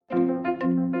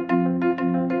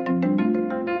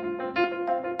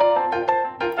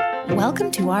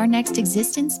Welcome to Our Next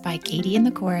Existence by Katie and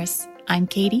the Chorus. I'm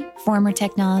Katie, former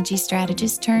technology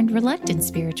strategist turned reluctant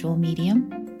spiritual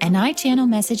medium, and I channel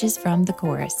messages from the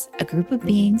Chorus, a group of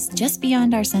beings just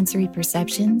beyond our sensory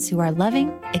perceptions who are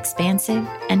loving, expansive,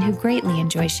 and who greatly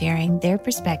enjoy sharing their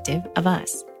perspective of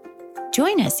us.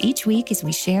 Join us each week as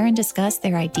we share and discuss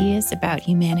their ideas about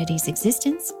humanity's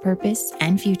existence, purpose,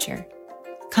 and future.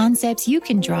 Concepts you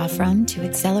can draw from to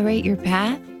accelerate your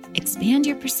path, expand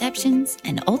your perceptions,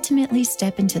 and ultimately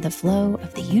step into the flow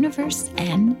of the universe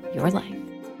and your life.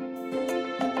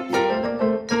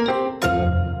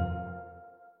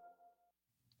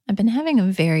 I've been having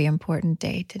a very important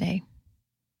day today.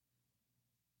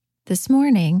 This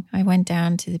morning, I went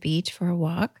down to the beach for a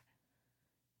walk,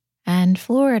 and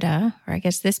Florida, or I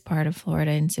guess this part of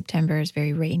Florida in September, is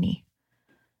very rainy.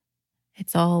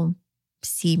 It's all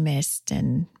sea mist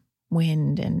and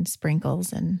wind and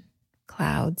sprinkles and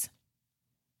clouds.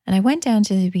 And I went down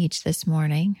to the beach this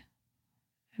morning.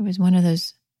 It was one of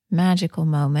those magical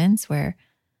moments where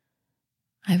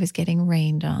I was getting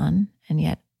rained on, and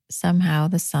yet somehow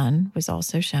the sun was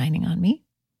also shining on me.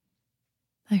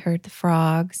 I heard the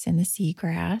frogs in the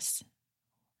seagrass.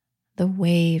 The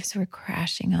waves were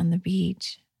crashing on the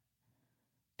beach,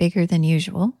 bigger than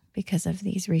usual because of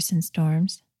these recent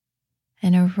storms.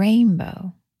 And a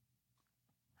rainbow,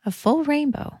 a full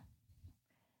rainbow,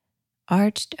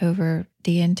 arched over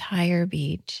the entire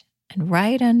beach, and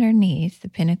right underneath the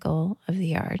pinnacle of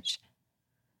the arch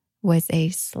was a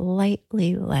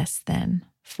slightly less than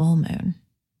full moon.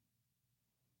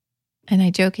 And I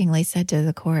jokingly said to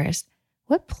the chorus,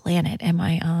 "What planet am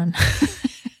I on?"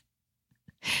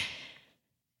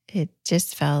 It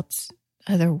just felt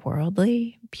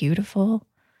otherworldly, beautiful.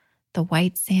 The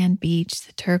white sand beach,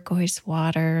 the turquoise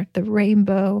water, the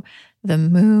rainbow, the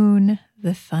moon,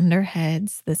 the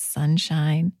thunderheads, the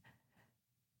sunshine.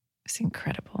 It's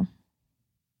incredible.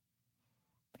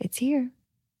 It's here.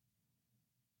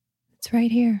 It's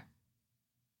right here.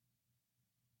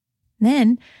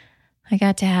 Then I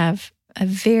got to have a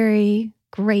very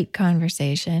great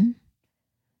conversation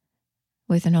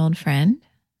with an old friend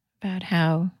about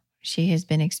how she has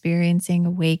been experiencing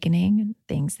awakening and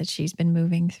things that she's been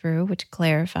moving through, which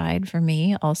clarified for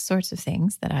me all sorts of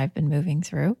things that I've been moving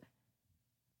through.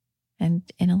 And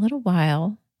in a little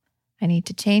while, I need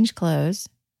to change clothes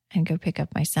and go pick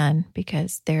up my son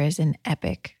because there is an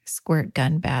epic squirt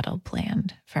gun battle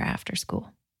planned for after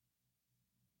school.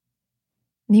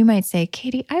 You might say,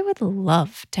 "Katie, I would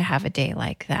love to have a day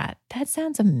like that. That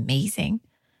sounds amazing.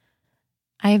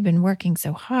 I have been working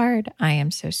so hard. I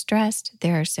am so stressed.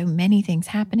 There are so many things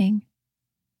happening."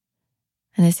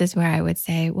 And this is where I would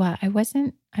say, well, I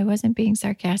wasn't being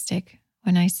sarcastic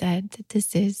when I said that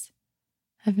this is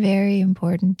a very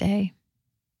important day.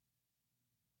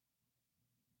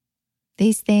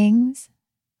 These things,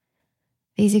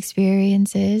 these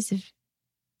experiences of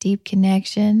deep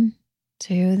connection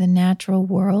to the natural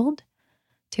world,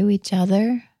 to each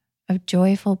other, of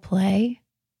joyful play,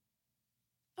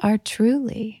 are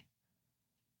truly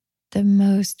the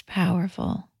most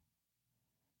powerful,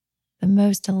 the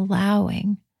most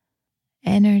allowing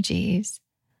energies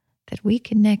that we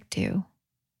connect to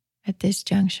at this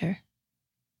juncture.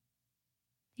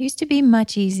 It used to be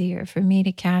much easier for me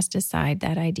to cast aside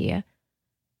that idea,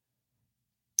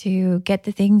 to get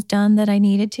the things done that I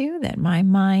needed to, that my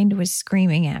mind was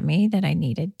screaming at me that I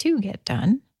needed to get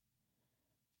done.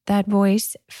 That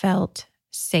voice felt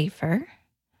safer.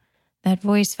 That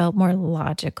voice felt more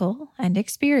logical and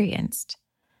experienced.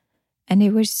 And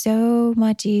it was so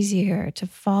much easier to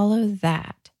follow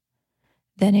that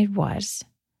than it was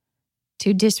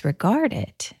to disregard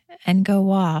it and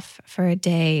go off for a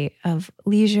day of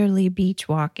leisurely beach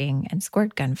walking and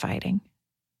squirt gun fighting.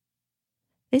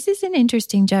 This is an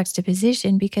interesting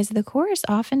juxtaposition because the chorus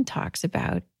often talks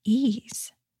about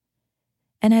ease.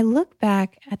 And I look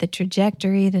back at the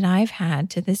trajectory that I've had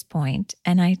to this point,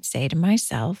 and I say to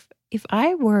myself, if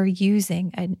I were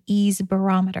using an ease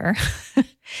barometer,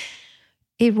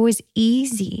 it was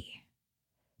easy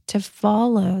to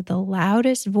follow the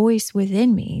loudest voice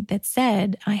within me that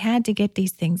said I had to get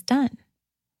these things done.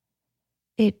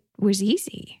 It was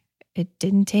easy. It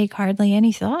didn't take hardly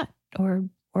any thought or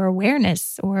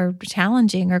awareness or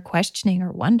challenging or questioning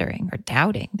or wondering or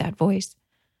doubting that voice.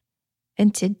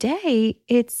 And today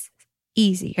it's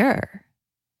easier,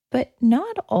 but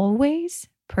not always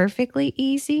perfectly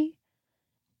easy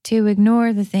to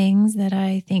ignore the things that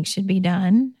I think should be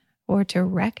done or to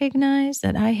recognize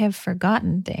that I have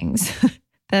forgotten things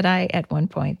that I at one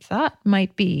point thought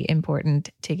might be important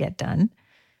to get done,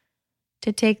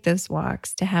 to take those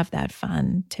walks, to have that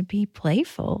fun, to be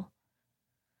playful.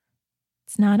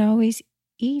 It's not always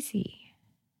easy.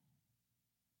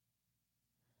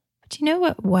 But you know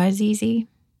what was easy?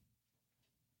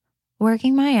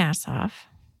 Working my ass off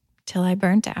till I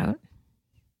burnt out,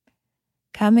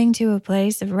 coming to a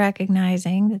place of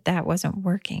recognizing that that wasn't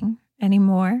working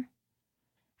anymore,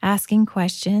 asking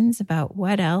questions about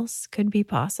what else could be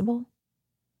possible.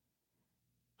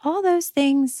 All those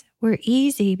things were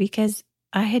easy because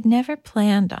I had never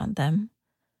planned on them.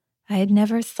 I had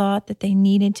never thought that they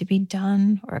needed to be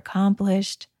done or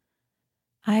accomplished.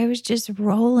 I was just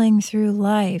rolling through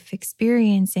life,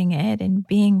 experiencing it and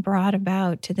being brought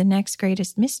about to the next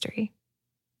greatest mystery.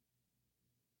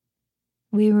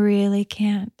 We really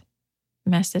can't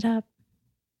mess it up.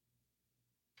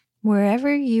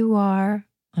 Wherever you are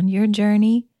on your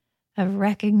journey of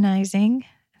recognizing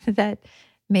that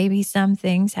maybe some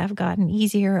things have gotten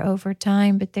easier over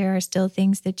time, but there are still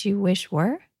things that you wish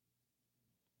were.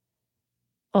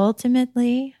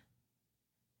 Ultimately,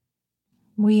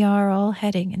 we are all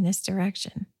heading in this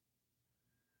direction.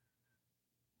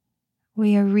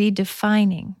 We are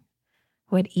redefining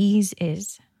what ease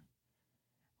is.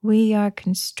 We are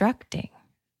constructing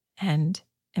and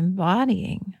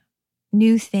embodying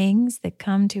new things that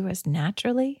come to us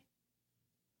naturally.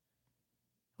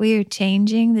 We are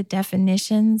changing the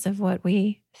definitions of what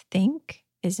we think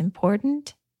is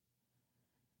important,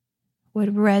 what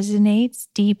resonates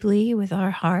deeply with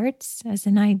our hearts as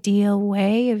an ideal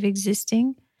way of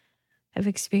existing, of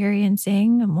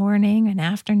experiencing a morning, an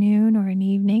afternoon, or an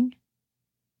evening.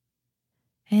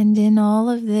 And in all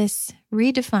of this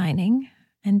redefining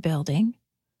and building,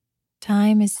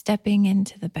 time is stepping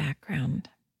into the background.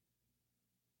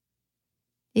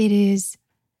 It is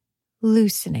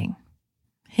loosening.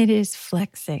 It is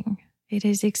flexing. It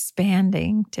is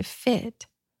expanding to fit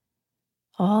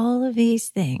all of these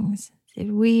things that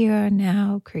we are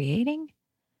now creating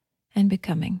and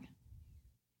becoming.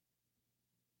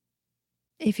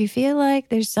 If you feel like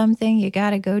there's something you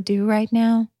got to go do right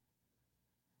now,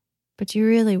 but you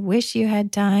really wish you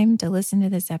had time to listen to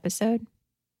this episode,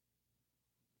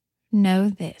 know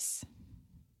this,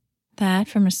 that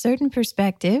from a certain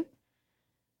perspective,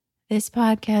 this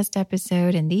podcast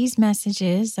episode and these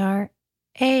messages are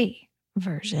a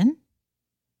version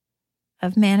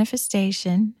of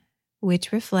manifestation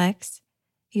which reflects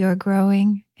your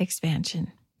growing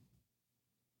expansion.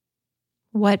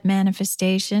 What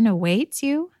manifestation awaits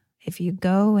you if you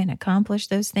go and accomplish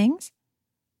those things?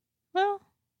 Well,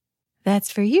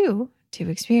 that's for you to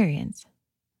experience.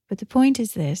 But the point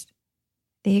is this: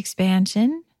 the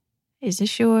expansion is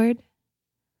assured,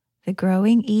 the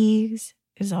growing ease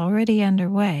is already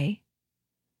underway,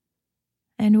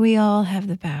 and we all have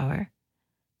the power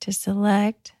to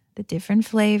select the different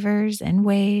flavors and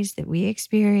ways that we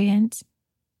experience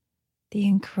the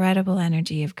incredible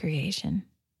energy of creation.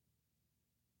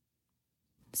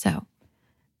 So,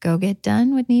 go get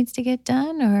done what needs to get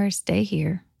done, or stay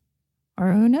here,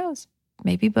 or who knows,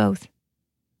 maybe both.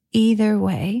 Either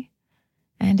way,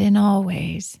 and in all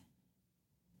ways,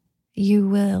 you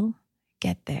will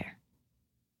get there.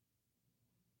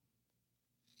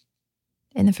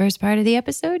 In the first part of the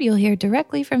episode, you'll hear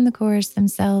directly from the chorus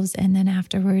themselves, and then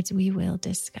afterwards we will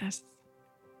discuss.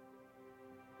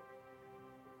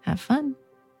 Have fun.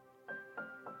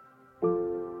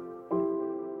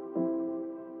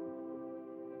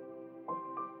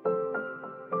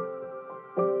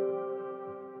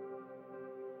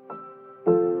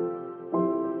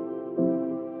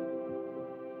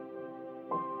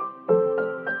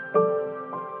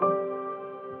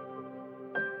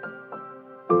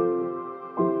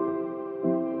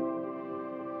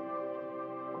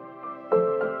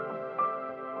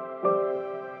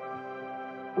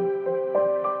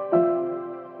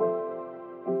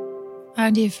 Our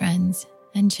dear friends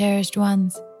and cherished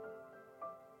ones,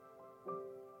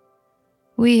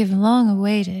 we have long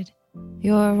awaited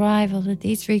your arrival at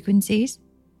these frequencies.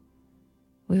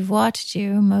 We've watched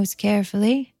you most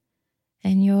carefully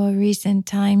in your recent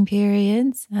time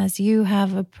periods as you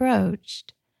have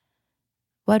approached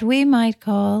what we might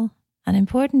call an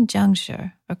important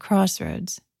juncture or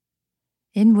crossroads,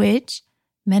 in which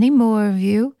many more of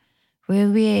you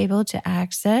will be able to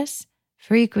access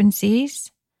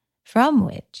frequencies from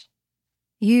which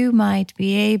you might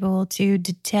be able to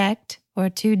detect or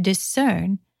to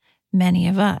discern many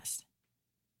of us.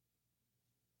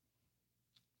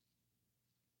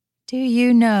 Do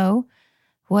you know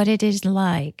what it is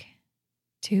like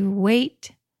to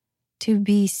wait to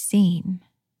be seen?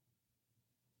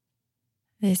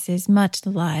 This is much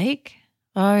like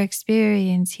our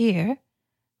experience here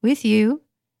with you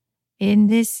in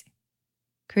this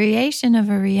creation of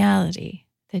a reality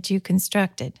that you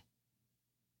constructed.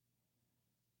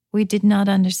 we did not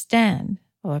understand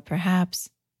or perhaps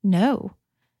know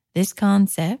this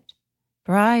concept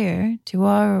prior to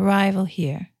our arrival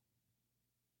here.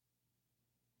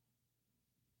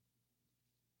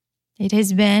 It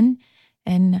has been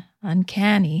an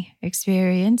uncanny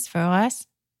experience for us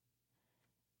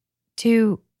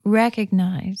to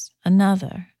recognize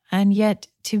another and yet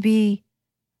to be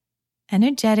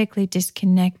energetically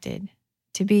disconnected,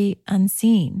 to be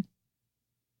unseen.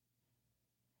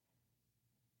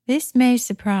 This may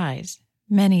surprise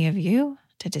many of you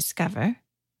to discover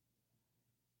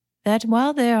that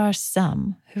while there are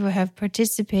some who have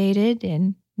participated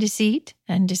in deceit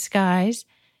and disguise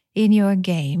in your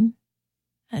game,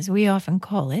 as we often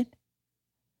call it,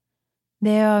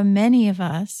 there are many of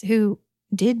us who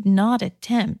did not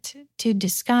attempt to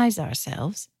disguise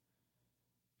ourselves,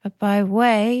 but by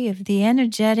way of the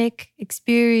energetic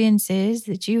experiences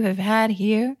that you have had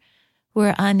here,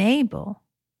 were unable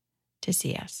to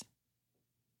see us.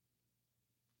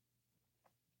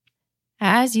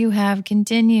 As you have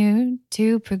continued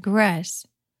to progress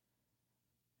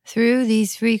through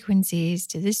these frequencies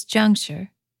to this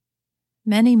juncture,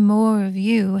 many more of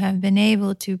you have been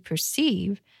able to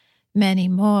perceive many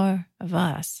more of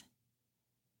us.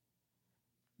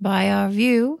 By our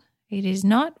view, it is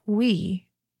not we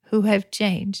who have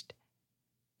changed.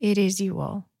 It is you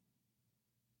all.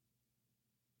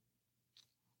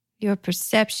 Your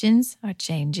perceptions are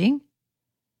changing,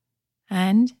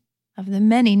 and of the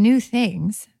many new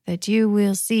things that you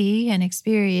will see and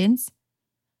experience,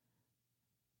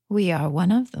 we are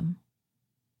one of them.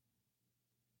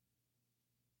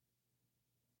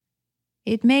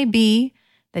 It may be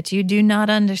that you do not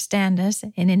understand us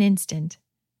in an instant,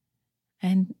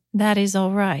 and that is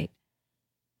all right.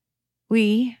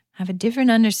 We have a different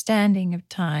understanding of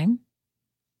time,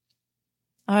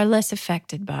 are less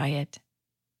affected by it.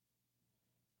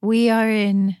 We are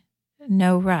in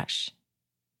no rush.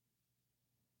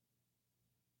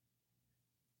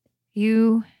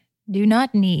 You do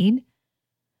not need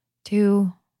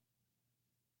to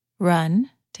run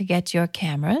to get your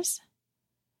cameras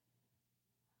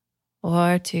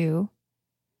or to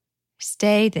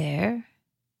stay there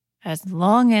as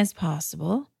long as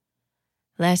possible,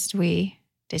 lest we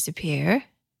disappear.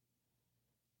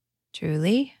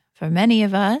 Truly, for many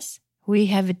of us, we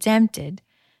have attempted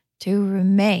to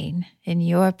remain in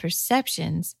your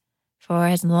perceptions for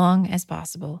as long as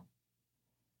possible.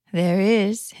 There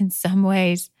is, in some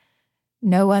ways,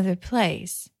 no other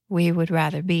place we would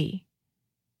rather be.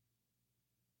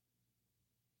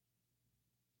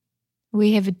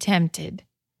 We have attempted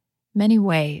many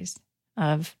ways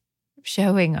of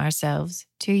showing ourselves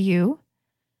to you.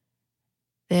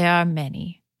 There are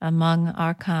many among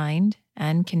our kind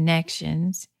and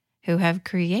connections who have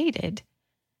created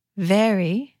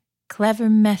very clever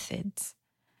methods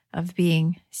of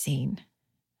being seen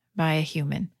by a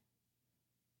human.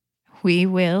 We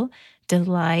will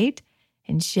delight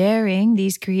in sharing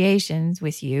these creations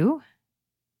with you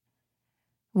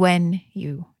when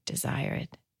you desire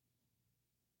it.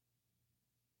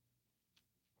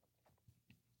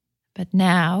 But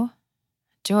now,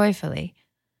 joyfully,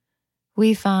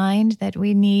 we find that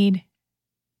we need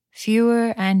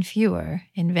fewer and fewer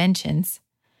inventions,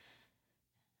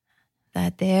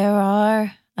 that there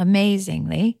are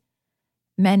amazingly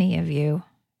many of you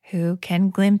who can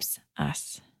glimpse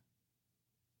us.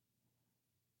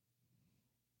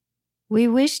 We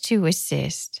wish to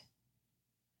assist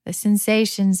the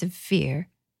sensations of fear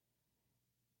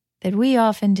that we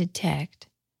often detect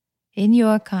in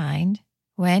your kind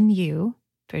when you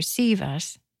perceive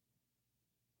us.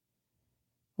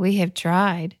 We have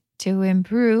tried to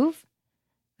improve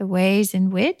the ways in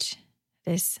which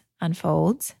this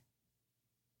unfolds,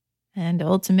 and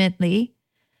ultimately,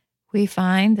 we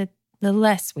find that the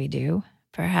less we do,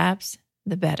 perhaps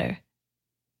the better.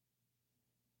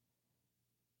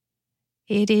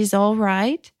 It is all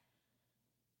right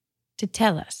to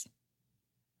tell us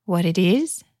what it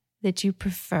is that you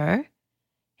prefer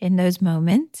in those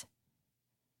moments.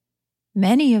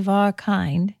 Many of our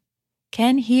kind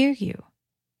can hear you,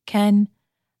 can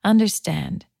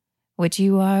understand what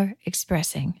you are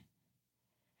expressing.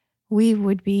 We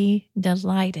would be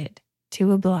delighted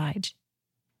to oblige.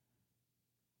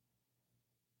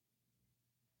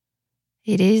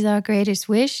 It is our greatest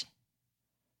wish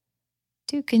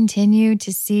to continue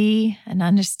to see and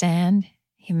understand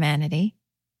humanity,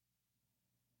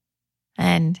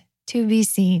 and to be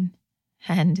seen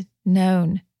and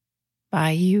known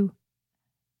by you.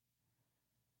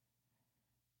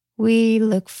 We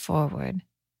look forward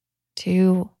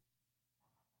to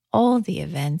all the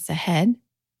events ahead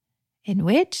in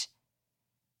which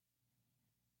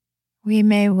we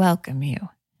may welcome you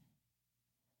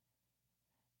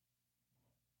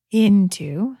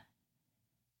into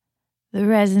the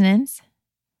resonance,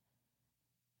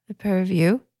 the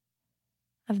purview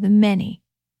of the many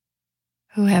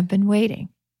who have been waiting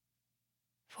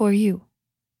for you.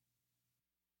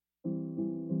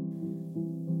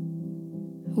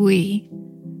 We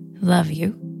love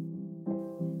you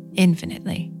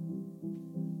infinitely.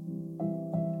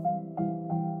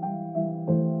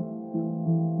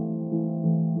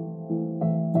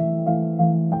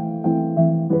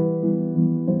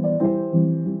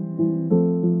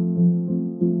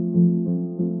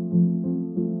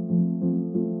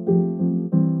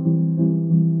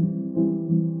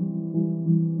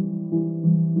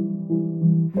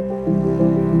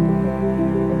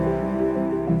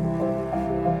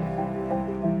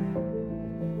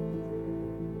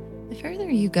 The further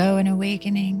you go in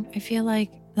awakening, I feel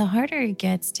like the harder it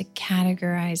gets to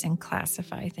categorize and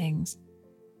classify things.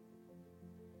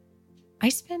 I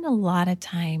spend a lot of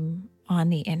time on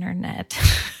the internet,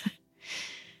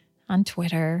 on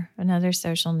Twitter and other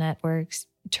social networks,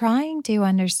 trying to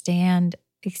understand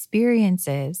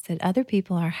experiences that other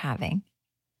people are having,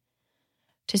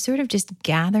 to sort of just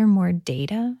gather more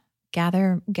data,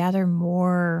 gather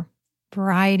more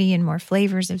variety and more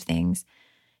flavors of things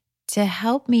to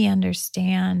help me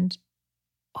understand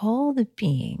all the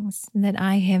beings that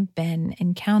I have been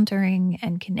encountering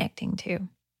and connecting to.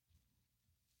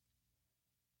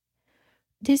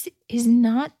 This is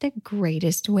not the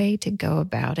greatest way to go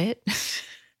about it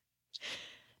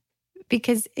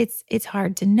because it's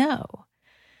hard to know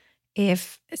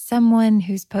if someone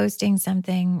who's posting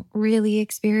something really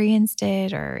experienced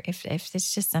it or if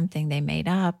it's just something they made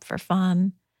up for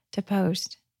fun to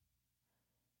post.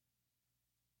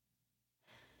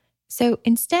 So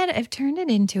instead, I've turned it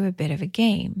into a bit of a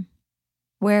game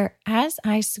where as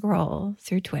I scroll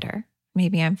through Twitter,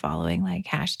 maybe I'm following like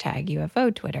hashtag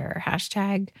UFO Twitter or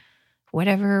hashtag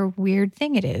whatever weird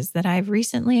thing it is that I've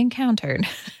recently encountered.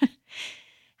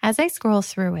 As I scroll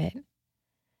through it,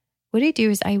 what I do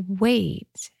is I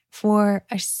wait for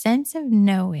a sense of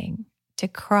knowing to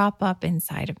crop up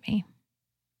inside of me.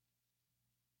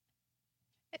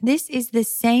 This is the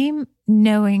same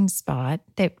knowing spot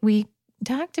that we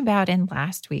talked about in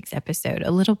last week's episode a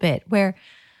little bit, where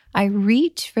I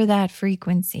reach for that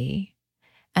frequency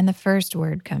and the first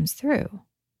word comes through.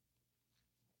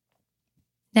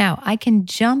 Now, I can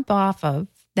jump off of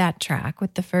that track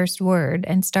with the first word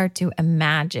and start to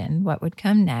imagine what would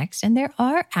come next. And there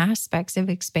are aspects of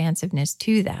expansiveness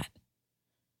to that.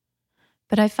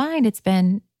 But I find it's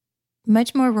been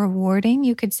much more rewarding,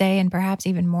 you could say, and perhaps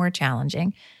even more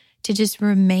challenging to just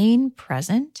remain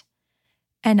present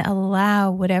and allow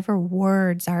whatever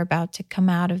words are about to come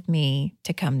out of me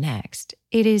to come next.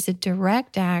 It is a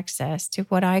direct access to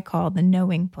what I call the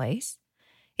knowing place.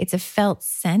 It's a felt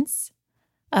sense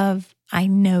of, I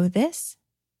know this,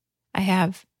 I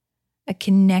have a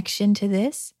connection to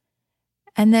this,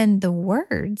 and then the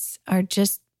words are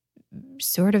just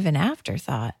sort of an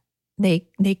afterthought. They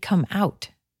come out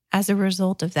as a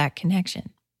result of that connection.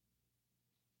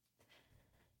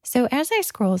 So as I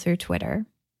scroll through Twitter,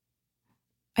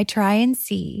 I try and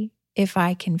see if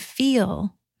I can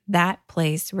feel that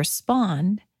place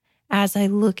respond as I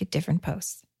look at different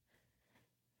posts.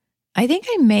 I think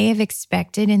I may have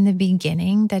expected in the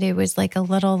beginning that it was like a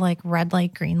little like red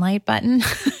light, green light button.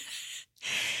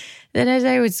 That as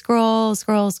I would scroll,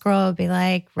 it'd be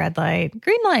like red light,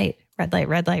 green light, red light,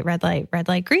 red light, red light, red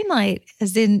light, green light,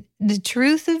 as in the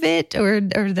truth of it or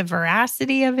the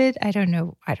veracity of it. I don't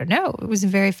know. It was a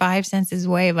very five senses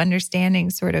way of understanding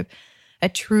sort of a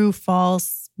true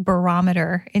false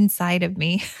barometer inside of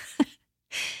me.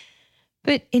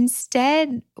 But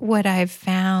instead, what I've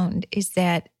found is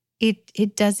that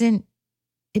it doesn't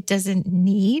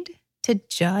need to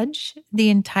judge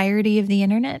the entirety of the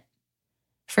internet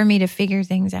for me to figure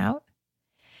things out.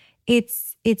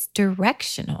 It's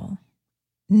directional,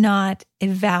 not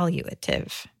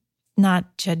evaluative,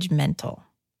 not judgmental.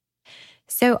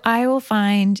 So I will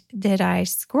find that I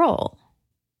scroll.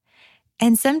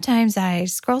 And sometimes I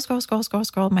scroll,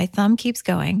 my thumb keeps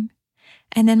going,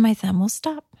 and then my thumb will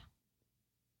stop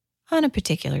on a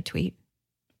particular tweet.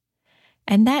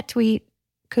 And that tweet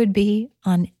could be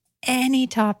on any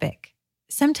topic.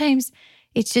 Sometimes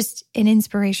it's just an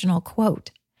inspirational quote.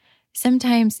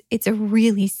 Sometimes it's a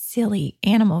really silly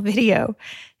animal video.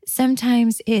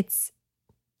 Sometimes it's,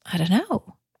 I don't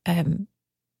know, a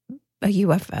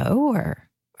UFO or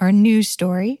a news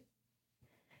story.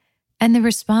 And the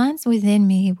response within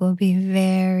me will be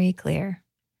very clear.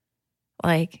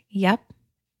 Like, yep,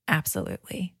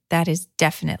 absolutely. That is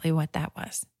definitely what that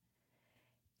was.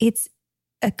 It's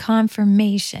a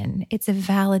confirmation. It's a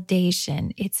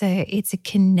validation. It's a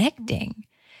connecting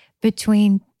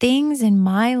between things in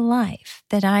my life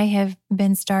that I have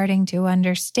been starting to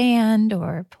understand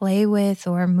or play with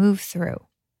or move through.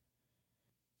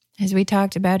 As we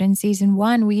talked about in season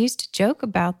 1, we used to joke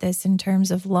about this in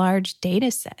terms of large data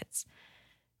sets.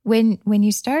 When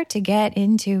you start to get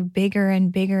into bigger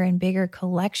and bigger and bigger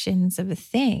collections of a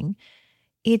thing,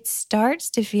 it starts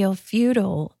to feel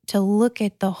futile to look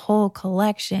at the whole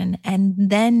collection and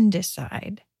then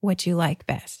decide what you like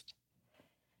best.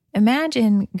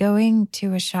 Imagine going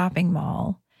to a shopping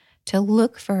mall to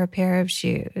look for a pair of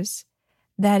shoes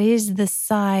that is the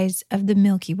size of the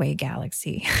Milky Way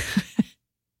galaxy.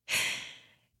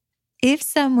 If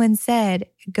someone said,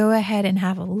 go ahead and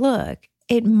have a look,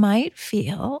 it might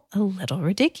feel a little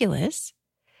ridiculous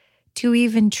to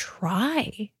even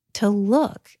try to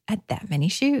look at that many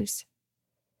shoes.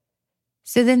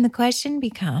 So then the question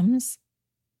becomes,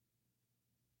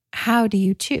 how do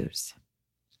you choose?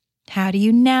 How do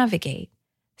you navigate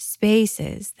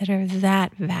spaces that are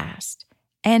that vast,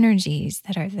 energies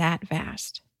that are that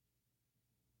vast?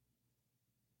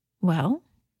 Well,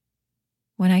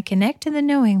 when I connect to the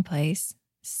knowing place,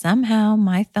 somehow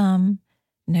my thumb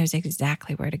knows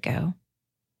exactly where to go.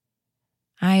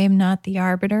 I am not the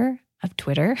arbiter of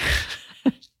Twitter.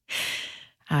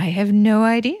 I have no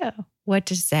idea what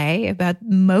to say about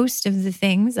most of the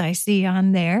things I see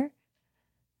on there.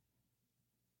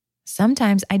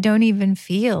 Sometimes I don't even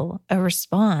feel a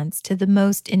response to the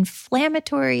most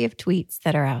inflammatory of tweets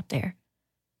that are out there.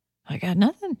 I got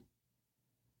nothing.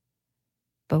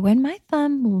 But when my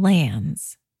thumb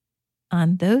lands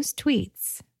on those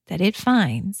tweets that it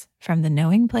finds from the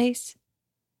knowing place,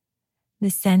 the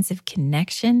sense of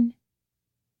connection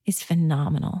is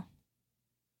phenomenal.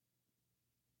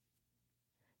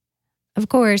 Of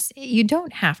course, you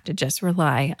don't have to just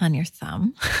rely on your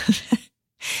thumb.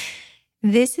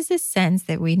 This is a sense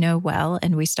that we know well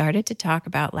and we started to talk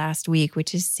about last week,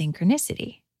 which is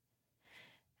synchronicity.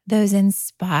 Those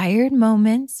inspired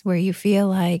moments where you feel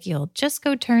like you'll just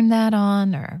go turn that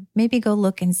on, or maybe go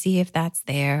look and see if that's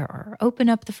there, or open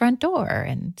up the front door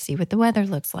and see what the weather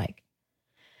looks like.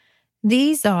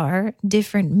 These are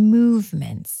different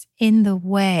movements in the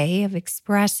way of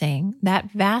expressing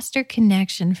that vaster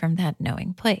connection from that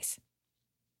knowing place.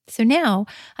 So now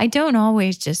I don't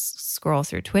always just scroll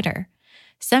through Twitter.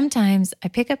 Sometimes I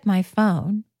pick up my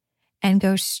phone and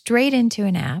go straight into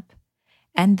an app,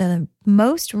 and the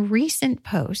most recent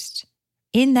post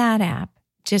in that app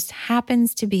just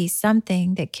happens to be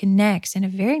something that connects in a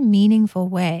very meaningful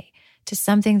way to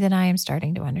something that I am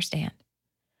starting to understand.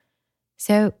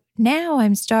 So now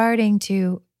I'm starting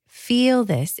to feel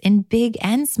this in big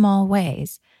and small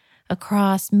ways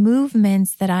across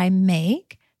movements that I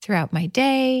make throughout my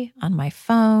day, on my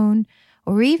phone,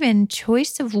 or even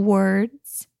choice of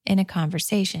words in a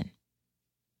conversation.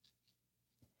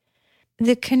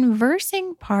 The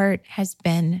conversing part has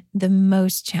been the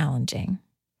most challenging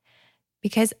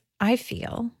because I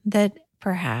feel that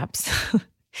perhaps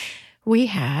we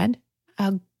had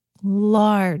a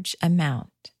large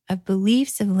amount of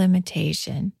beliefs of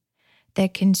limitation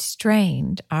that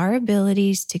constrained our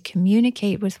abilities to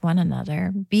communicate with one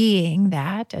another, being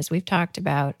that, as we've talked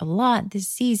about a lot this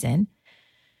season,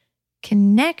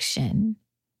 connection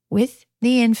with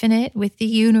the infinite, with the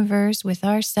universe, with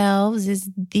ourselves is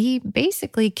the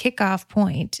basically kickoff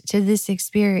point to this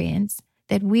experience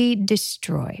that we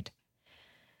destroyed.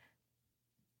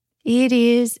 It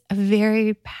is a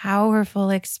very powerful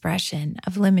expression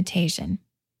of limitation.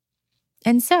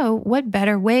 And so, what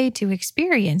better way to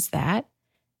experience that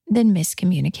than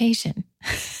miscommunication?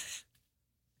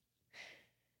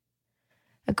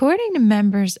 According to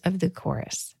members of the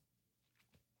chorus,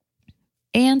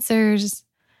 answers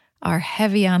are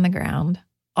heavy on the ground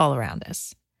all around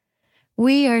us.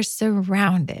 We are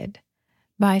surrounded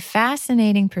by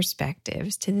fascinating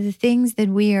perspectives to the things that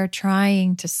we are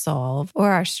trying to solve or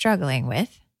are struggling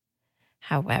with.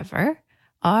 However,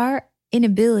 our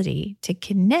inability to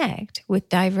connect with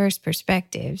diverse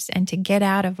perspectives and to get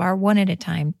out of our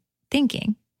one-at-a-time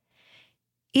thinking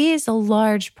is a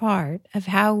large part of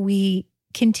how we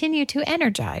continue to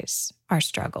energize our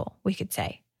struggle, we could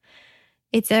say.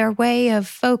 It's our way of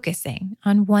focusing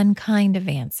on one kind of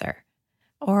answer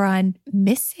or on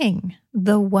missing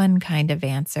the one kind of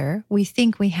answer we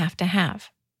think we have to have.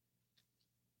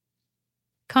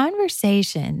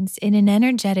 Conversations in an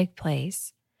energetic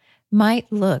place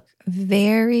might look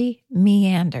very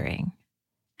meandering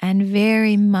and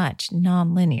very much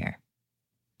nonlinear,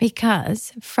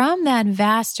 because from that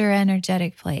vaster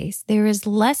energetic place, there is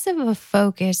less of a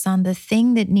focus on the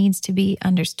thing that needs to be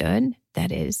understood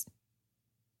that is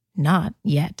not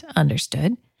yet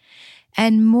understood,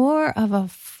 and more of a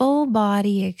full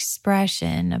body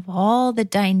expression of all the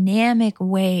dynamic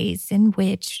ways in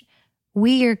which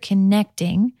we are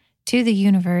connecting to the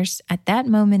universe at that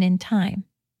moment in time.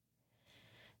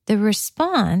 The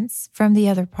response from the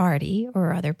other party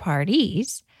or other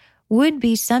parties would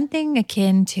be something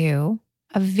akin to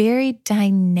a very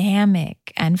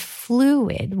dynamic and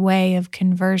fluid way of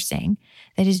conversing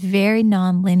that is very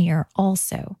nonlinear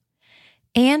also.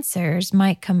 Answers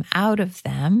might come out of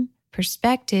them,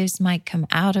 perspectives might come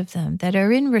out of them that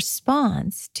are in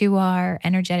response to our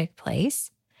energetic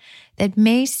place that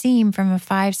may seem from a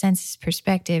five senses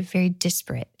perspective very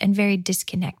disparate and very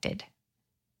disconnected.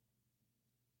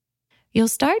 You'll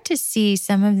start to see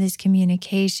some of this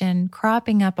communication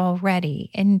cropping up already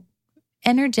in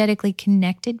energetically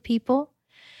connected people,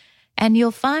 and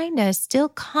you'll find us still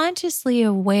consciously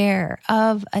aware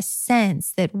of a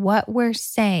sense that what we're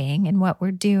saying and what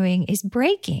we're doing is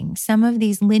breaking some of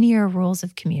these linear rules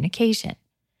of communication.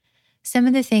 Some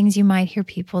of the things you might hear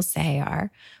people say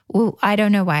are, well, I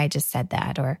don't know why I just said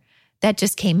that, or that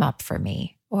just came up for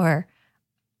me, or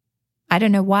I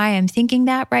don't know why I'm thinking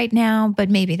that right now, but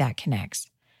maybe that connects.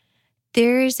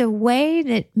 There's a way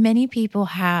that many people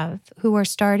have who are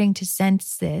starting to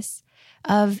sense this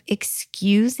of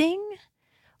excusing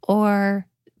or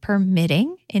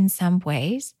permitting in some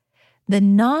ways the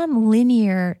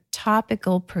nonlinear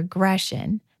topical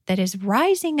progression that is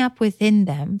rising up within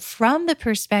them from the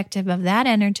perspective of that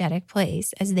energetic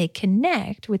place as they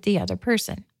connect with the other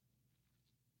person.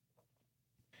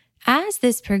 As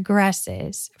this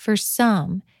progresses, for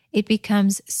some, it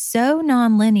becomes so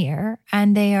nonlinear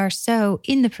and they are so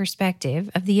in the perspective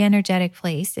of the energetic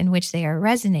place in which they are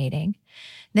resonating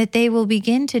that they will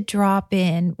begin to drop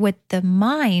in what the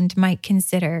mind might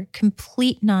consider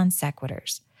complete non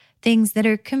sequiturs, things that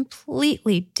are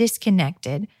completely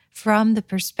disconnected from the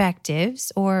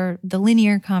perspectives or the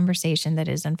linear conversation that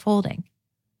is unfolding.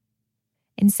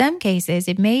 In some cases,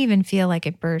 it may even feel like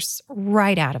it bursts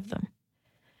right out of them.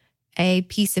 A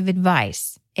piece of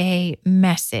advice, a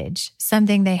message,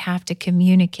 something they have to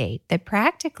communicate that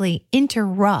practically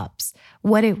interrupts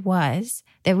what it was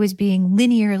that was being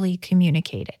linearly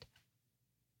communicated.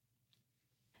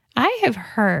 I have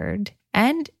heard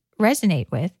and resonate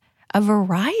with a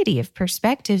variety of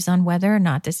perspectives on whether or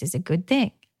not this is a good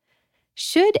thing.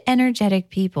 Should energetic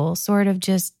people sort of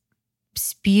just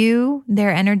spew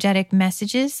their energetic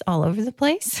messages all over the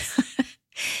place?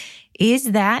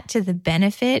 Is that to the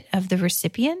benefit of the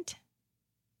recipient?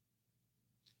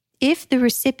 If the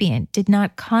recipient did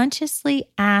not consciously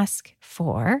ask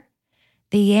for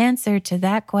the answer to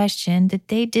that question that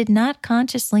they did not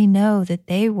consciously know that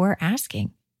they were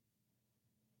asking,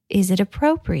 is it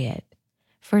appropriate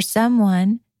for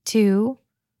someone to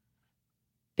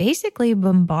basically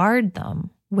bombard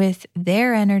them with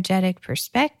their energetic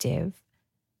perspective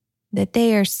that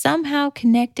they are somehow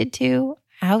connected to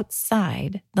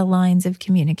outside the lines of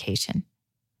communication?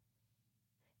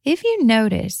 If you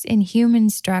notice in human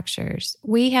structures,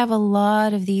 we have a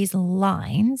lot of these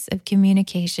lines of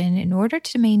communication in order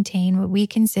to maintain what we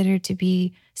consider to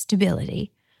be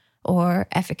stability or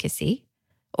efficacy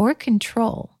or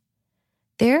control.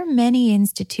 There are many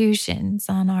institutions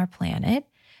on our planet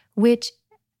which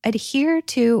adhere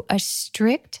to a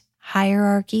strict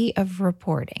hierarchy of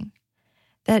reporting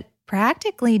that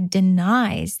practically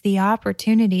denies the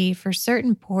opportunity for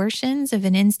certain portions of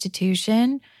an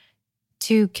institution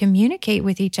to communicate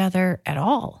with each other at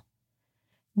all.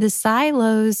 The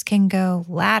silos can go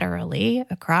laterally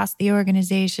across the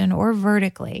organization or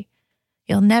vertically.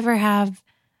 You'll never have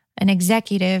an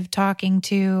executive talking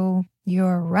to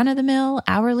your run-of-the-mill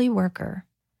hourly worker.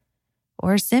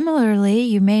 Or similarly,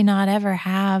 you may not ever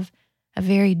have a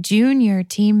very junior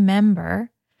team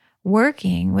member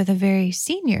working with a very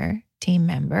senior team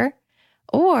member,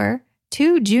 or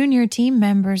two junior team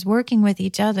members working with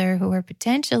each other who are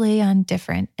potentially on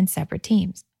different and separate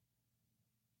teams.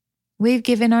 We've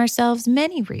given ourselves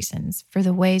many reasons for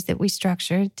the ways that we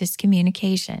structure this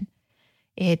communication.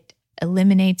 It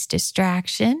eliminates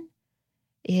distraction.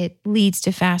 It leads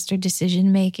to faster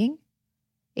decision-making.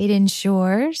 It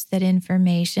ensures that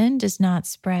information does not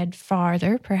spread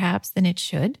farther, perhaps, than it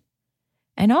should.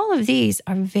 And all of these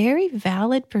are very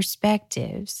valid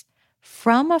perspectives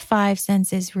from a five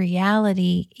senses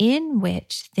reality in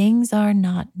which things are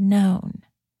not known.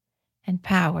 And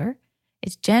power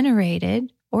is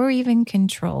generated or even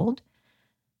controlled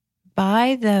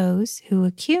by those who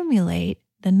accumulate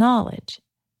the knowledge.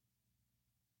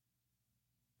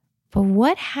 But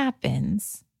what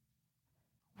happens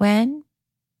when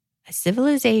a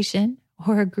civilization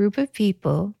or a group of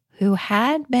people who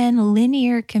had been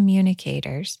linear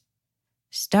communicators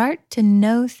start to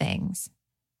know things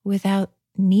without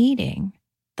needing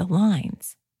the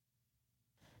lines.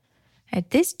 At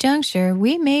this juncture,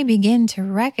 we may begin to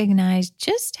recognize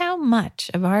just how much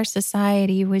of our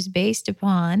society was based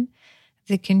upon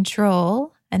the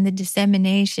control and the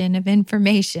dissemination of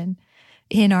information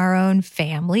in our own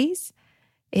families,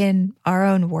 in our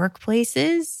own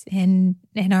workplaces, in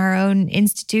our own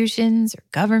institutions or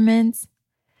governments.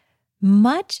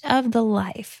 Much of the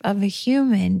life of a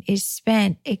human is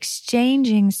spent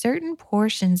exchanging certain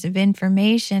portions of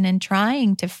information and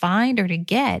trying to find or to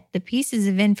get the pieces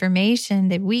of information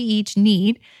that we each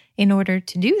need in order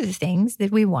to do the things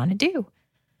that we want to do.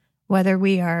 Whether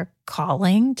we are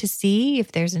calling to see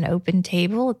if there's an open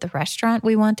table at the restaurant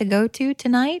we want to go to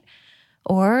tonight,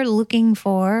 or looking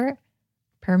for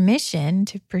permission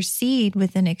to proceed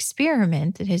with an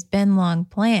experiment that has been long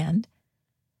planned.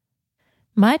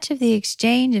 Much of the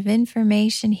exchange of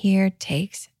information here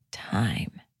takes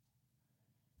time.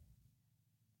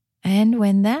 And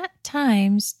when that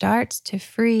time starts to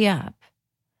free up,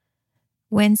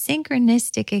 when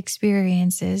synchronistic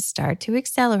experiences start to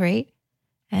accelerate,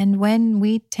 and when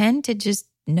we tend to just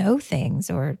know things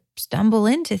or stumble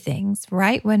into things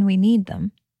right when we need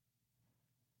them,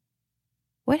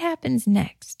 what happens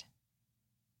next?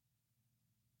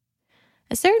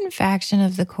 A certain faction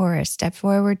of the chorus stepped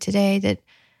forward today that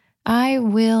I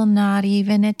will not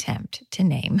even attempt to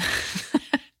name.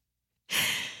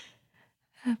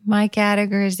 My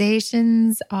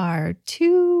categorizations are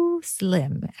too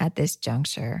slim at this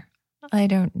juncture. I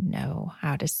don't know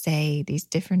how to say these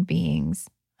different beings.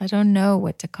 I don't know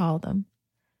what to call them.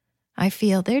 I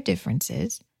feel their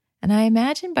differences, and I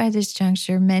imagine by this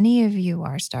juncture many of you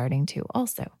are starting to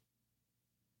also.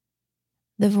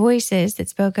 The voices that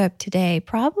spoke up today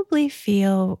probably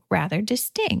feel rather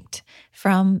distinct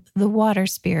from the water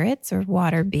spirits or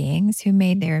water beings who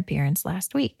made their appearance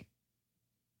last week.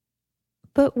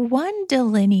 But one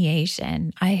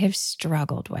delineation I have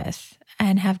struggled with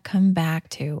and have come back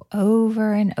to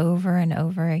over and over and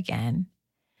over again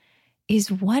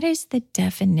is, what is the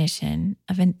definition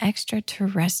of an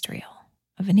extraterrestrial,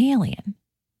 of an alien?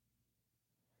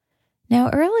 Now,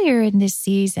 earlier in this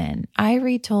season, I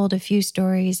retold a few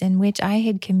stories in which I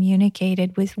had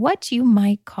communicated with what you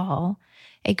might call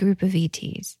a group of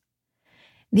ETs.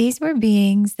 These were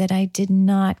beings that I did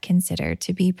not consider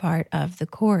to be part of the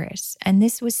chorus, and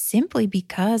this was simply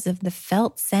because of the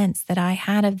felt sense that I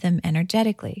had of them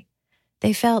energetically.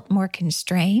 They felt more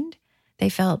constrained, they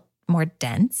felt more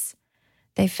dense,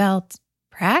 they felt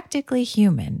practically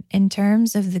human in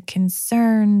terms of the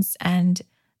concerns and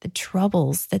the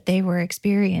troubles that they were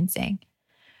experiencing.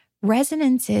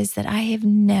 Resonances that I have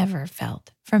never felt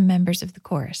from members of the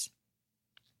chorus.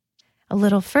 A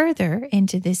little further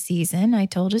into this season, I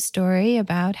told a story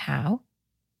about how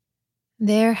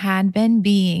there had been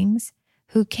beings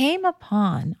who came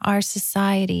upon our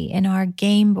society and our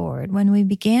game board when we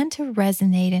began to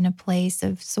resonate in a place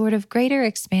of sort of greater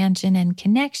expansion and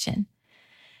connection.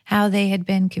 How they had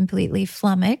been completely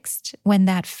flummoxed when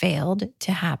that failed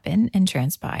to happen and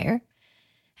transpire,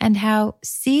 and how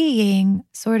seeing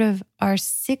sort of our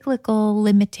cyclical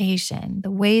limitation,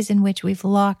 the ways in which we've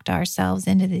locked ourselves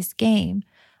into this game,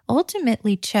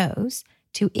 ultimately chose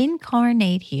to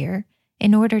incarnate here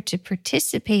in order to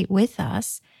participate with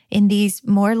us in these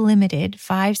more limited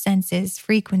five senses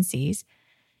frequencies,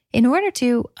 in order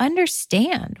to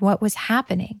understand what was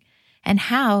happening and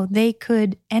how they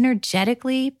could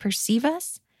energetically perceive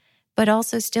us, but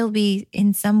also still be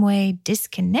in some way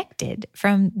disconnected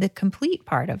from the complete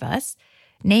part of us,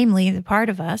 namely the part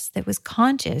of us that was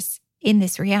conscious in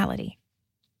this reality.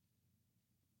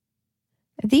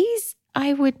 These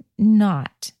I would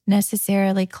not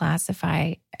necessarily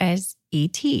classify as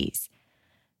ETs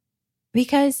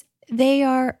because they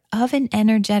are of an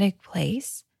energetic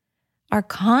place, are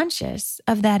conscious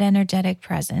of that energetic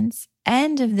presence,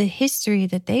 and of the history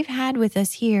that they've had with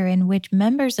us here, in which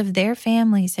members of their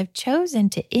families have chosen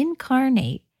to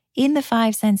incarnate in the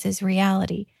five senses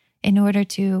reality in order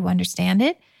to understand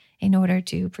it, in order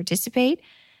to participate,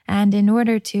 and in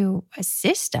order to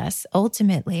assist us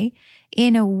ultimately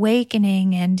in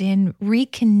awakening and in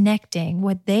reconnecting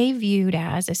what they viewed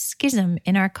as a schism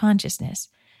in our consciousness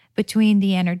between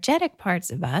the energetic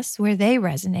parts of us where they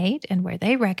resonate and where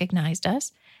they recognized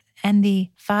us, and the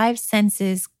five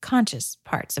senses conscious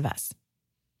parts of us.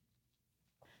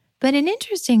 But an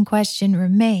interesting question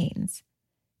remains.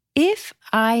 If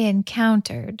I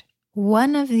encountered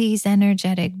one of these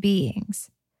energetic beings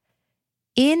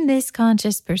in this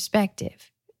conscious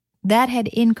perspective that had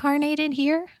incarnated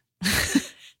here,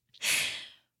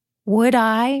 Would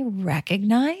I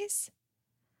recognize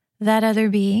that other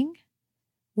being?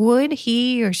 Would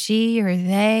he or she or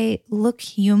they look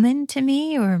human to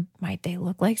me, or might they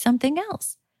look like something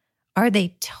else? Are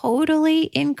they totally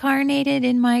incarnated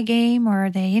in my game, or are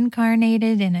they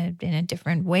incarnated in a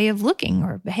different way of looking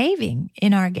or behaving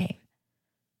in our game?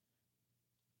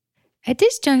 At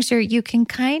this juncture, you can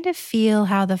kind of feel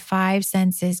how the five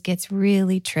senses gets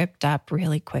really tripped up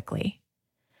really quickly.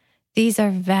 These are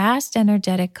vast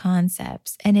energetic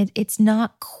concepts, and it's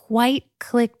not quite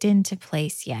clicked into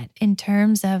place yet in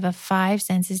terms of a five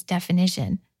senses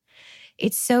definition.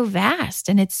 It's so vast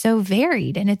and it's so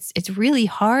varied, and it's really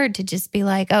hard to just be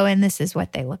like, oh, and this is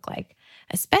what they look like,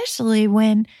 especially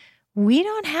when we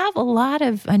don't have a lot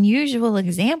of unusual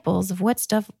examples of what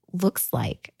stuff looks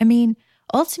like. I mean,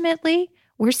 ultimately,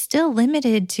 we're still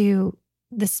limited to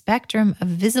the spectrum of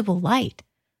visible light,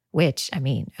 which, I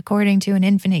mean, according to an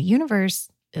infinite universe,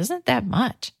 isn't that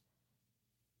much.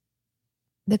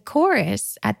 The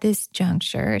chorus at this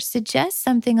juncture suggests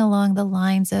something along the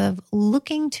lines of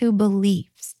looking to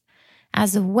beliefs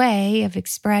as a way of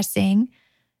expressing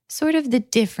sort of the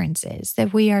differences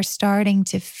that we are starting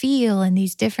to feel in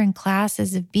these different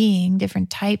classes of being, different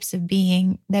types of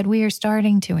being that we are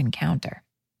starting to encounter.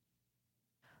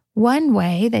 One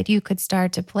way that you could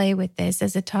start to play with this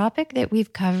is a topic that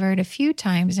we've covered a few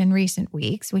times in recent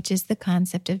weeks, which is the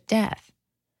concept of death.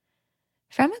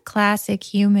 From a classic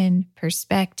human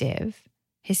perspective,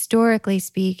 historically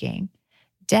speaking,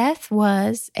 death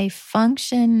was a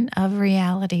function of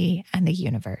reality and the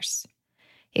universe.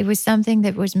 It was something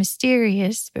that was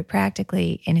mysterious, but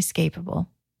practically inescapable.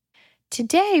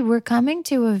 Today, we're coming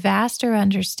to a vaster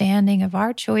understanding of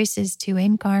our choices to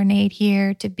incarnate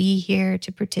here, to be here,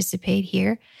 to participate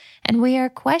here, and we are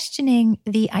questioning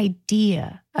the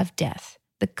idea of death,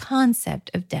 the concept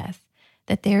of death,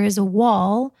 that there is a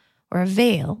wall or a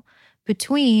veil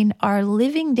between our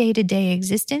living day-to-day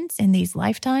existence in these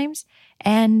lifetimes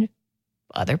and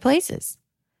other places.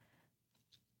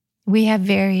 We have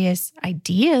various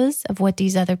ideas of what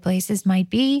these other places might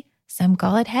be. Some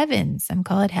call it heaven, some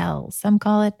call it hell, some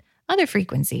call it other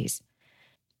frequencies.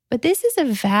 But this is a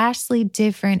vastly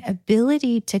different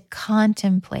ability to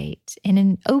contemplate in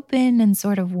an open and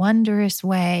sort of wondrous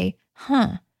way,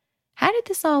 how did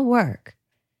this all work?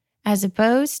 As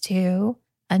opposed to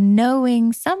a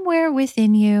knowing somewhere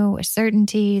within you, a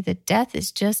certainty that death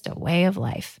is just a way of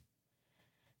life.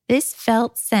 This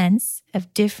felt sense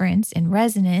of difference in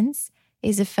resonance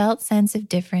is a felt sense of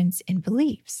difference in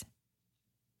beliefs.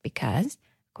 Because,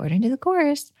 according to the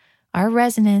chorus, our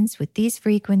resonance with these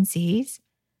frequencies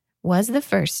was the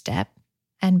first step,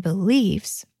 and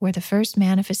beliefs were the first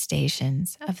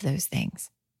manifestations of those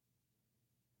things.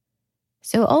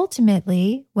 So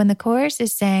ultimately, when the chorus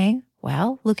is saying,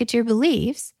 well, look at your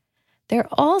beliefs, they're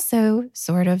also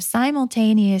sort of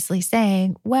simultaneously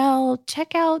saying, well,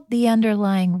 check out the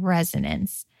underlying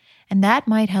resonance, and that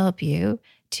might help you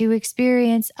to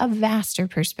experience a vaster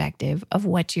perspective of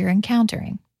what you're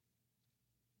encountering.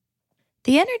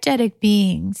 The energetic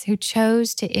beings who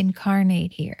chose to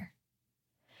incarnate here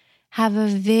have a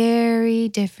very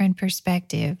different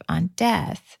perspective on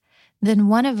death than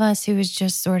one of us who is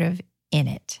just sort of in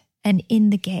it and in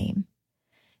the game.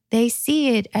 They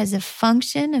see it as a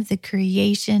function of the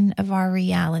creation of our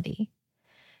reality.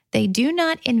 They do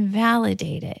not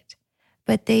invalidate it,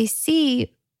 but they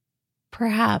see,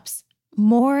 perhaps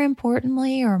more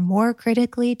importantly or more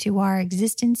critically to our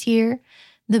existence here,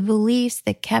 the beliefs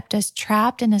that kept us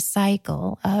trapped in a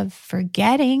cycle of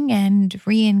forgetting and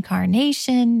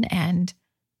reincarnation and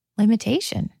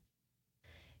limitation.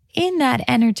 In that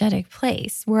energetic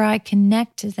place where I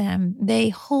connect to them, they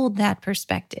hold that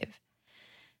perspective.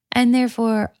 And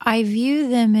therefore, I view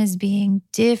them as being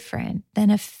different than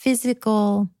a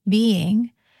physical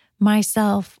being,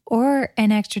 myself, or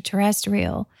an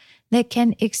extraterrestrial that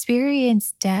can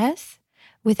experience death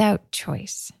without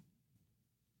choice.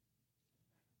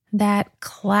 That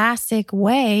classic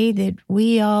way that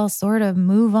we all sort of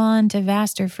move on to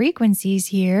vaster frequencies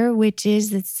here, which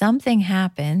is that something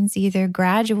happens, either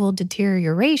gradual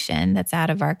deterioration that's out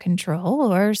of our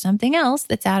control or something else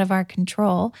that's out of our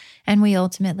control, and we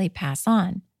ultimately pass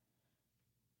on.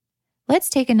 Let's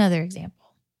take another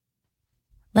example.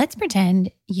 Let's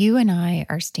pretend you and I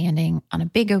are standing on a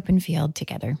big open field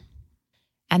together,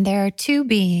 and there are two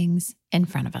beings in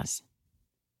front of us.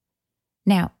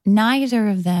 Now, neither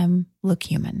of them look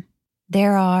human.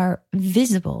 There are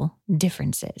visible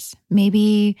differences.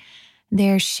 Maybe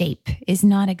their shape is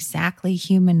not exactly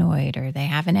humanoid, or they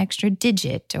have an extra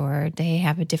digit, or they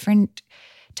have a different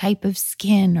type of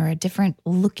skin or a different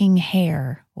looking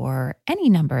hair or any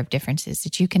number of differences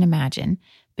that you can imagine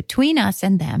between us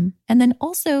and them, and then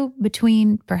also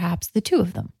between perhaps the two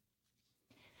of them.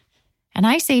 And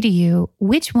I say to you,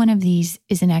 which one of these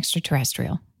is an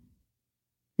extraterrestrial?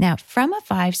 Now, from a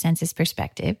five senses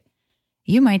perspective,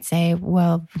 you might say,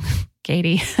 well,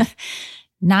 Katie,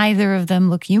 neither of them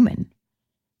look human.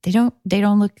 They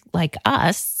don't look like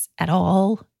us at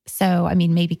all. So, I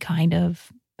mean, maybe kind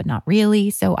of, but not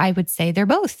really. So I would say they're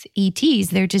both ETs.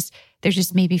 They're just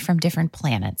maybe from different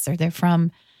planets, or they're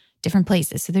from different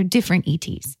places. So they're different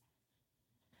ETs.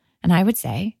 And I would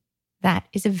say that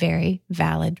is a very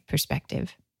valid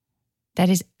perspective. That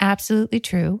is absolutely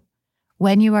true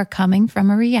when you are coming from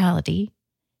a reality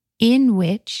in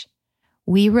which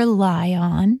we rely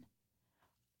on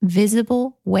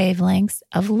visible wavelengths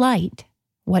of light,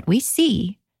 what we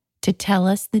see, to tell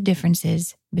us the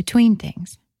differences between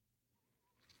things.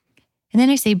 And then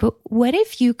I say, but what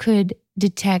if you could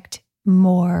detect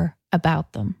more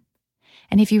about them?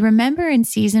 And if you remember in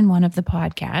season 1 of the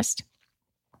podcast,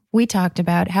 we talked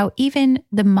about how even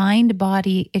the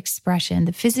mind-body expression,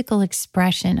 the physical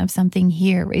expression of something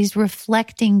here is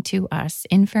reflecting to us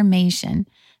information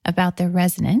about their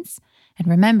resonance. And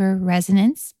remember,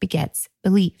 resonance begets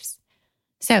beliefs.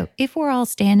 So if we're all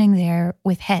standing there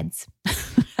with heads,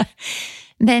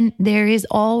 then there is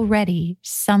already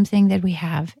something that we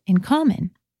have in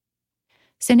common.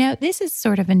 So now this is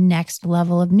sort of a next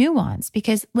level of nuance,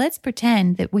 because let's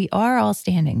pretend that we are all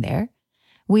standing there.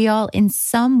 We all in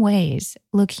some ways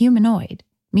look humanoid,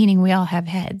 meaning we all have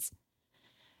heads.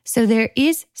 So there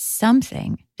is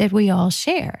something that we all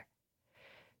share.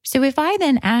 So if I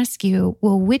then ask you,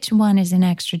 well, which one is an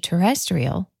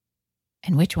extraterrestrial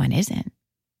and which one isn't?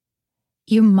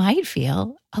 You might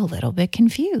feel a little bit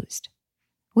confused.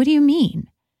 What do you mean?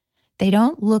 They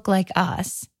don't look like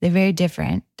us. They're very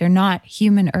different. They're not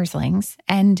human earthlings.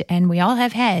 And we all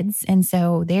have heads. And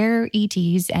so they're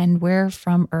ETs and we're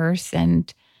from Earth.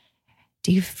 And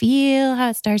do you feel how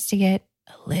it starts to get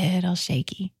a little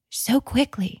shaky so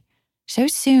quickly, so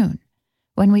soon,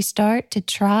 when we start to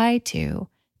try to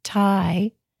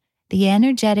tie the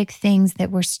energetic things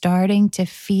that we're starting to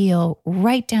feel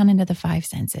right down into the five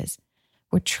senses?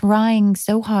 We're trying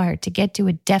so hard to get to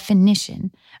a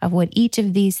definition of what each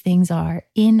of these things are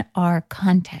in our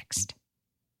context.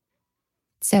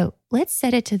 So let's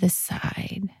set it to the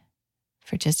side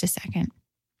for just a second.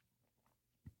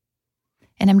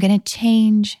 And I'm going to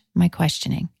change my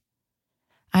questioning.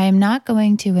 I am not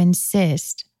going to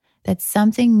insist that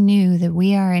something new that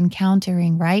we are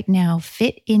encountering right now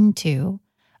fit into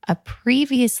a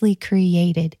previously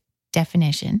created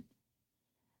definition.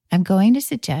 I'm going to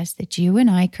suggest that you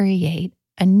and I create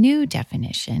a new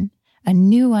definition, a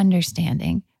new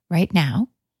understanding right now,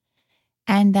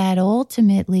 and that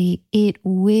ultimately it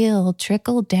will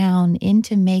trickle down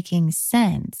into making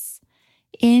sense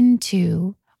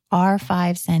into our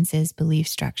five senses belief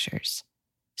structures.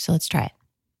 So let's try it.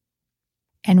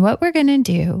 And what we're going to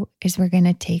do is we're going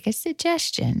to take a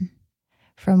suggestion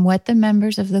from what the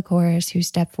members of the chorus who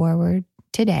stepped forward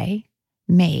today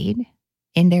made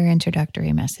in their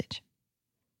introductory message.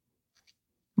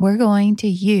 We're going to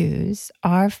use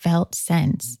our felt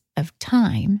sense of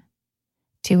time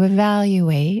to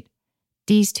evaluate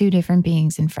these two different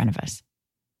beings in front of us.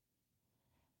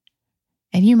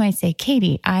 And you might say,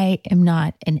 Katie, I am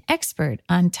not an expert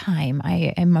on time.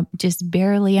 I am just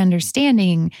barely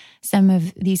understanding some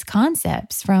of these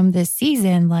concepts from this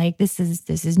season. Like this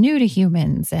is new to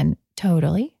humans, and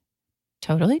totally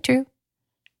true.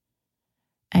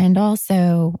 And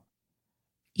also,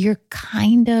 you're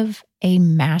kind of a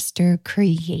master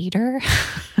creator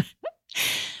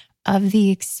of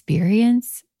the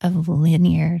experience of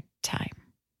linear time.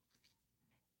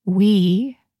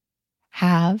 We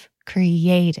have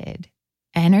created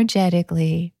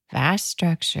energetically vast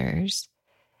structures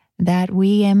that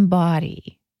we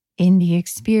embody in the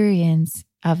experience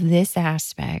of this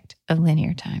aspect of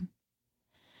linear time.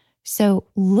 So,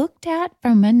 looked at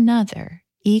from another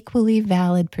equally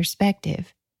valid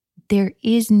perspective, there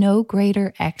is no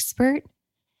greater expert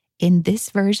in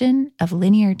this version of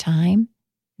linear time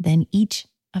than each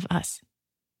of us.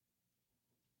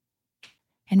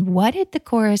 And what did the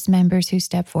chorus members who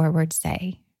stepped forward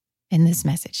say in this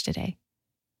message today?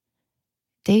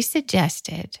 They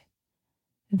suggested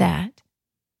that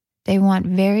they want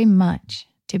very much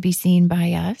to be seen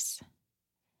by us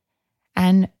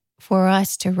and for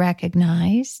us to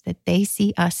recognize that they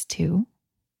see us too.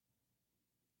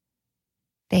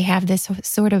 They have this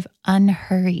sort of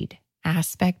unhurried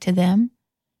aspect to them.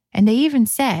 And they even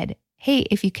said, hey,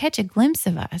 if you catch a glimpse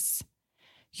of us,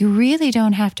 you really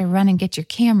don't have to run and get your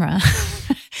camera.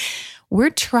 We're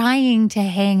trying to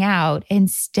hang out and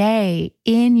stay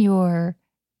in your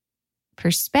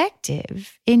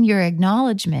perspective, in your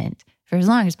acknowledgement for as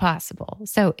long as possible.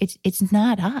 So it's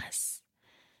not us.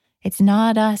 It's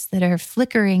not us that are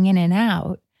flickering in and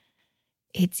out.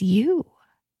 It's you.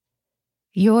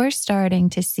 You're starting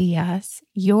to see us.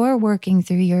 You're working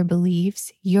through your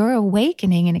beliefs. You're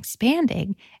awakening and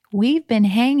expanding. We've been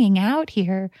hanging out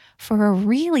here for a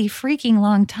really freaking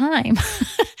long time,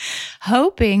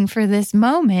 hoping for this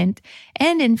moment.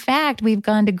 And in fact, we've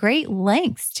gone to great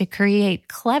lengths to create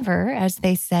clever, as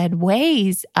they said,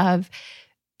 ways of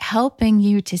helping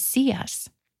you to see us.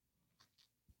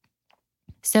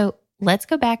 So let's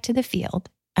go back to the field.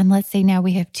 And let's say now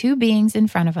we have two beings in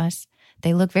front of us.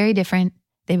 They look very different.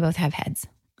 They both have heads.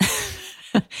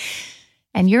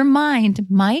 And your mind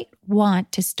might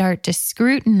want to start to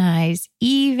scrutinize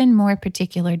even more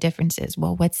particular differences.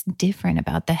 Well, what's different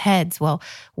about the heads? Well,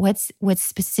 what's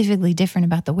specifically different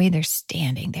about the way they're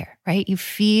standing there, right? You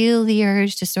feel the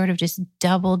urge to sort of just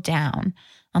double down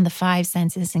on the five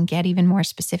senses and get even more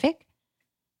specific.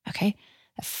 Okay.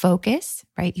 A focus,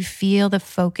 right? You feel the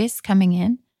focus coming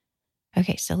in.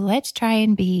 Okay. So let's try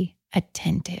and be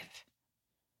attentive.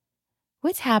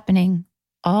 What's happening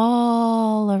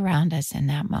all around us in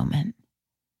that moment?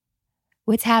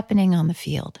 What's happening on the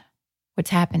field?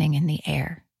 What's happening in the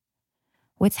air?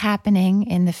 What's happening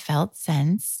in the felt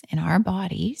sense in our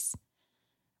bodies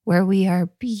where we are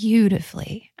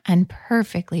beautifully and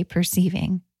perfectly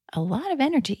perceiving a lot of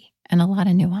energy and a lot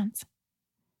of nuance?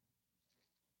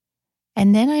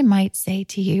 And then I might say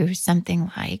to you something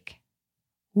like,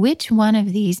 which one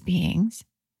of these beings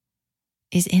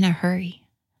is in a hurry?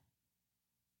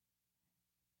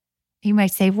 You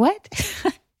might say, what?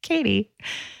 Katie,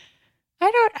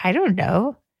 I don't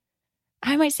know.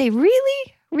 I might say,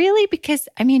 really? Really? Because,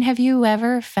 have you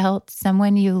ever felt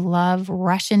someone you love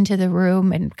rush into the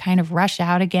room and kind of rush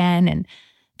out again, and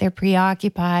they're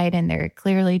preoccupied and they're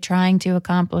clearly trying to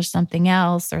accomplish something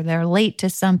else, or they're late to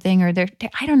something, or they're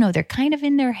kind of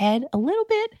in their head a little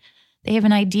bit. They have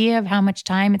an idea of how much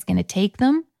time it's going to take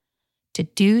them to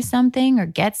do something or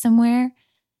get somewhere.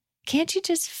 Can't you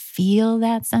just feel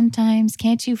that sometimes?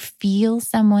 Can't you feel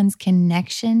someone's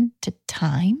connection to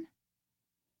time?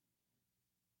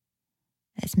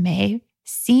 This may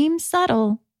seem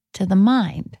subtle to the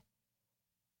mind,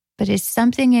 but is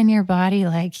something in your body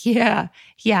like, yeah,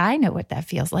 I know what that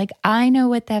feels like. I know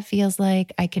what that feels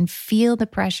like. I can feel the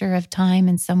pressure of time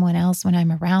in someone else when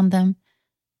I'm around them.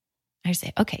 I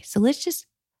say, okay, so let's just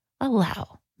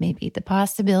allow maybe the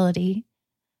possibility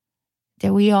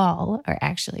that we all are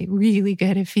actually really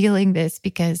good at feeling this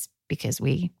because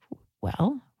we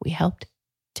helped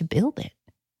to build it.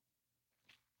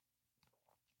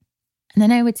 And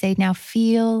then I would say, now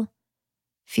feel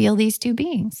these two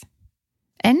beings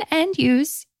and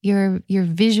use your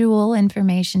visual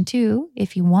information too,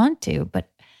 if you want to,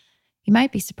 but you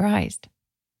might be surprised.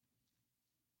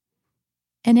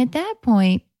 And at that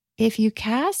point, if you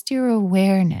cast your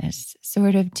awareness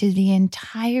sort of to the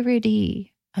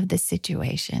entirety of the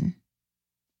situation,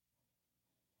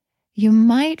 you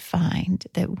might find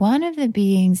that one of the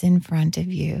beings in front of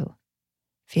you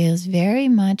feels very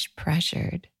much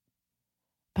pressured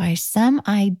by some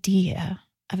idea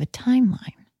of a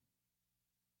timeline.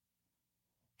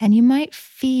 And you might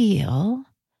feel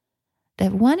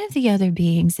that one of the other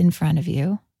beings in front of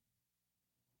you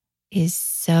is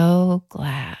so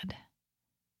glad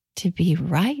to be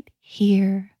right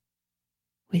here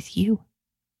with you.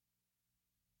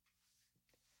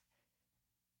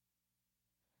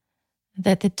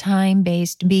 That the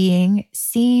time-based being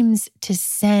seems to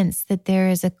sense that there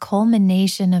is a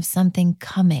culmination of something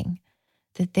coming,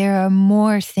 that there are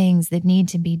more things that need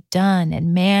to be done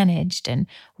and managed and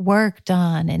worked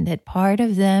on, and that part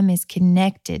of them is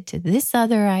connected to this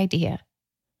other idea.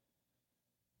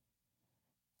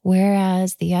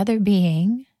 Whereas the other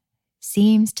being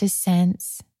seems to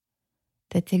sense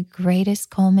that the greatest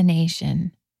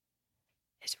culmination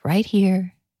is right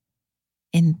here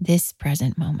in this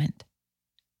present moment.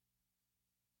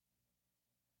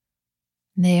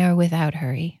 They are without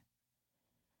hurry.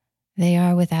 They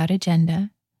are without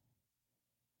agenda.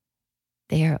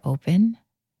 They are open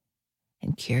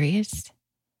and curious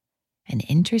and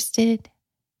interested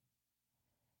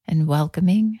and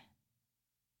welcoming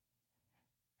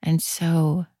and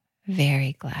so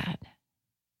very glad.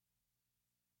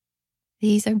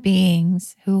 These are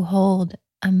beings who hold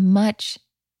a much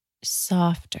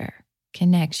softer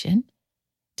connection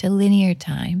to linear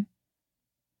time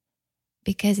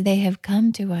because they have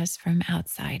come to us from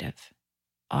outside of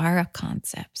our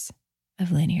concepts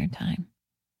of linear time.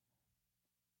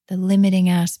 the limiting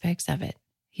aspects of it,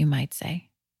 you might say.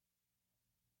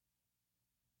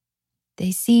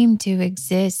 They seem to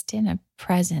exist in a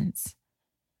presence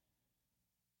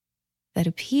that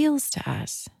appeals to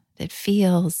us, that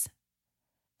feels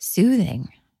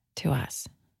soothing to us.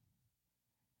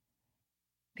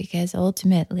 Because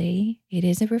ultimately, it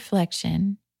is a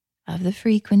reflection of the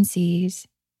frequencies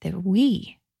that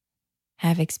we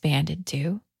have expanded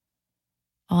to,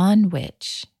 on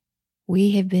which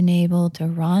we have been able to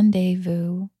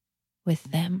rendezvous with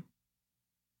them.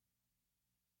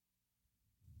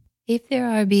 If there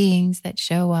are beings that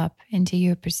show up into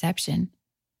your perception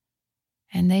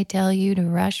and they tell you to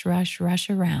rush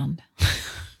around,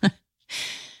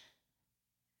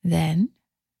 then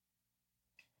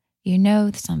you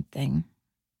know something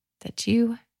that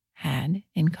you had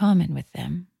in common with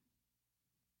them.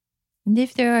 And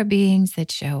if there are beings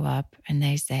that show up and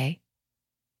they say,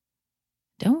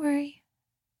 don't worry,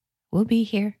 we'll be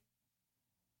here.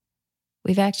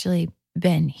 We've actually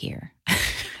been here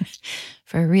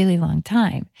for a really long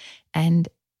time and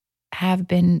have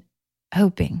been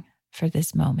hoping for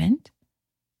this moment.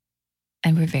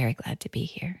 And we're very glad to be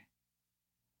here.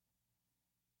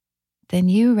 Then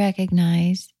you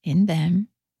recognize in them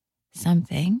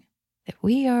something that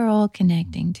we are all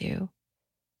connecting to,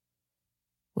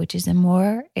 which is a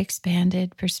more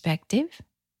expanded perspective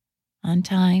on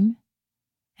time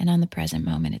and on the present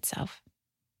moment itself.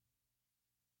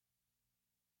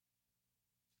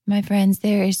 My friends,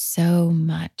 there is so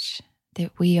much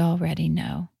that we already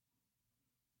know.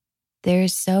 There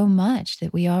is so much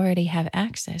that we already have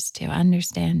access to,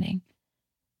 understanding.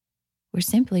 We're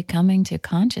simply coming to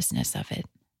consciousness of it.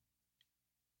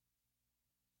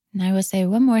 And I will say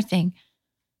one more thing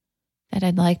that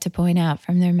I'd like to point out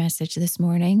from their message this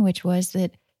morning, which was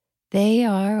that they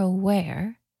are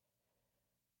aware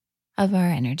of our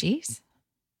energies.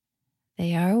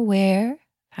 They are aware of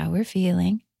how we're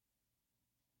feeling.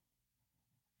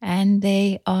 And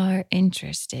they are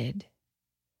interested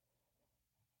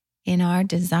in our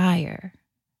desire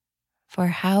for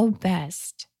how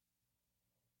best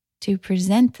to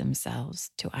present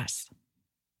themselves to us.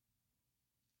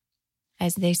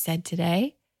 As they said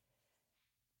today,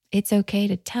 it's okay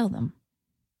to tell them,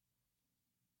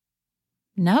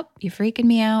 nope, you're freaking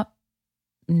me out.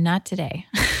 Not today.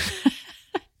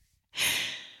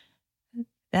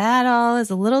 That all is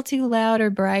a little too loud or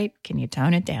bright. Can you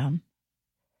tone it down?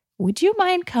 Would you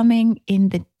mind coming in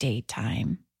the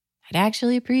daytime? I'd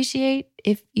actually appreciate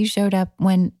if you showed up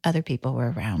when other people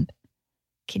were around.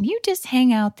 Can you just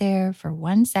hang out there for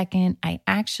 1 second? I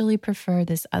actually prefer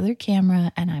this other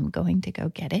camera and I'm going to go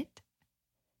get it.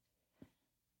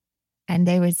 And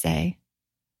they would say,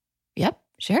 yep,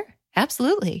 sure,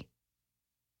 absolutely.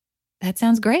 That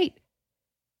sounds great.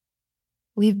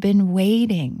 We've been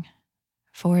waiting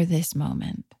for this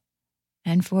moment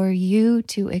and for you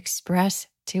to express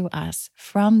to us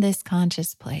from this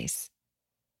conscious place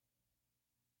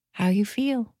how you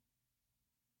feel,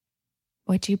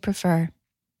 what you prefer.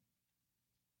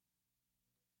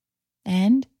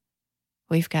 And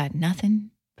we've got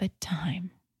nothing but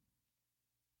time.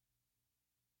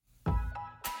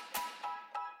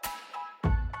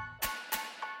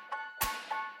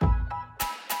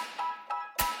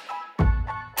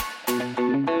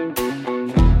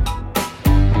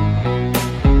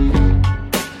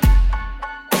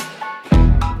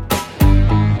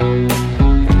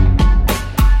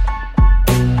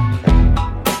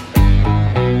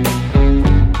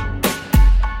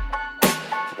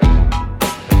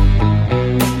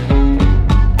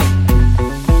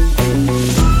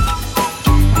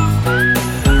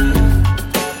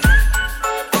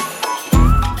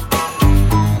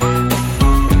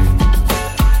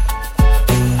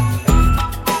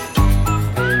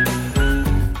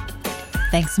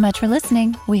 Thanks so much for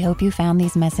listening. We hope you found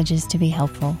these messages to be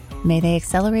helpful. May they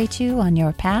accelerate you on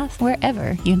your path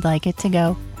wherever you'd like it to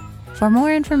go. For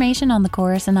more information on The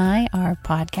Chorus and I, our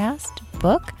podcast,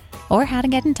 book, or how to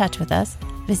get in touch with us,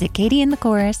 visit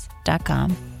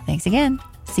katieandthechorus.com. Thanks again.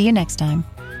 See you next time.